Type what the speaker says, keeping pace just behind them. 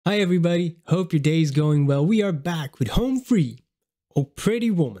Hi everybody, hope your day is going well. We are back with Home Free, Oh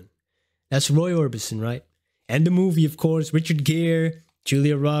Pretty Woman. That's Roy Orbison, right? And the movie, of course, Richard Gere,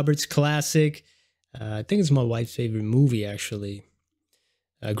 Julia Roberts, classic. I think it's my wife's favorite movie, actually.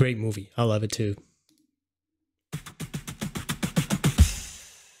 A great movie. I love it too.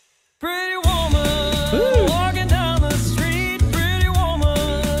 Pretty woman, walking down the street, pretty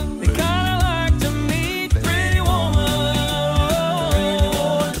woman, they kinda like to meet, pretty woman.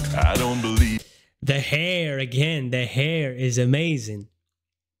 I don't believe. The hair, again, the hair is amazing.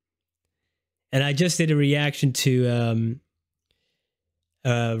 And I just did a reaction to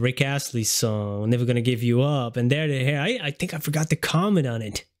Rick Astley's song, Never Gonna Give You Up, and there the hair, I think I forgot to comment on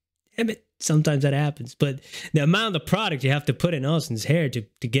it. Damn it. Sometimes that happens, but the amount of product you have to put in Austin's hair to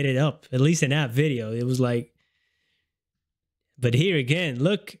get it up, at least in that video, it was like. But here again,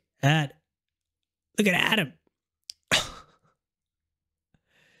 look at Adam.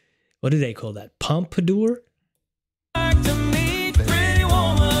 What do they call that? Pompadour? Yeah.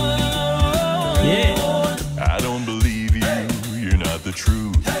 I don't believe you. You're not the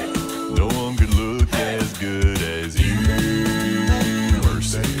truth. No one could look as good as you.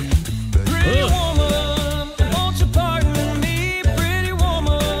 Mercy. Pretty woman, won't you pardon me, pretty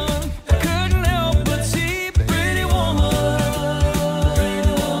woman? Couldn't help but see, pretty woman.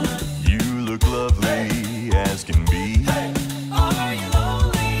 You look lovely as can be. Are you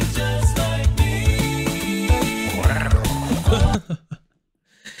lonely just like me?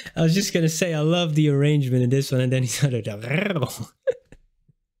 I was just gonna say I love the arrangement in this one, and then he started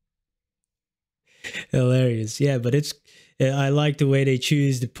hilarious. Yeah, but it's. I like the way they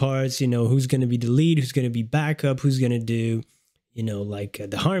choose the parts, you know, who's going to be the lead, who's going to be backup, who's going to do, you know, like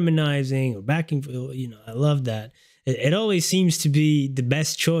the harmonizing or backing, you know, I love that. It always seems to be the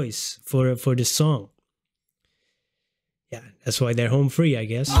best choice for the song. Yeah, that's why they're home free, I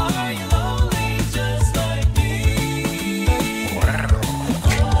guess. Are you lonely just like me?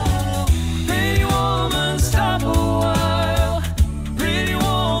 Pretty woman, stop a while. Pretty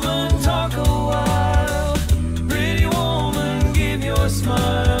woman, talk a while. Pretty woman, give your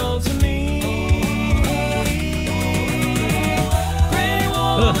smile to me. Pretty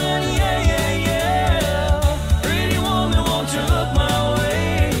woman, yeah, yeah, yeah. Pretty woman, won't you look my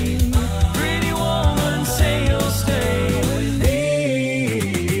way? Pretty woman, say you'll stay with me.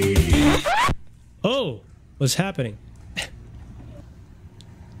 Oh, what's happening?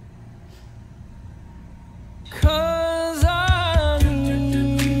 'Cause I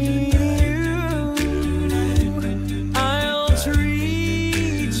need you, I'll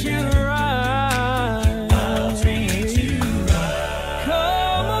treat you right.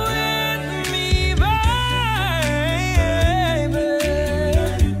 Come with me, baby.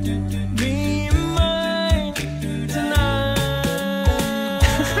 Be mine tonight.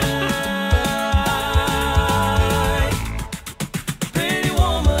 Pretty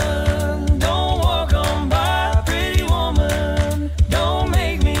woman, don't walk on by. Pretty woman, don't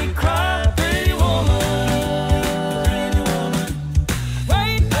make me cry. Pretty woman.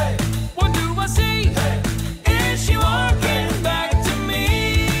 Wait, what do I see? Is she walking back to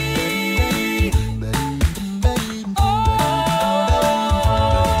me? Oh,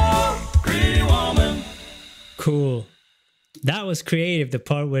 pretty woman. Cool. That was creative. The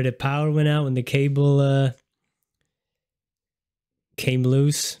part where the power went out when the cable came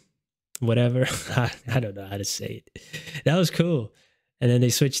loose, whatever. I don't know how to say it. That was cool. And then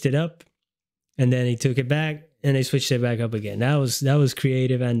they switched it up, and then he took it back, and they switched it back up again. That was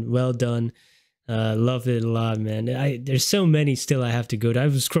creative and well done. Loved it a lot, man. There's so many still I have to go to. I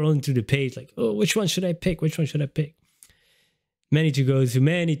was scrolling through the page like, oh, which one should I pick? Which one should I pick? Many to go through,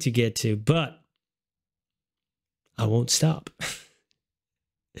 many to get to, but I won't stop.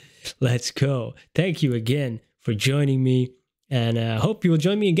 Let's go. Thank you again for joining me, and I hope you will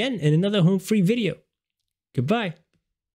join me again in another home free video. Goodbye.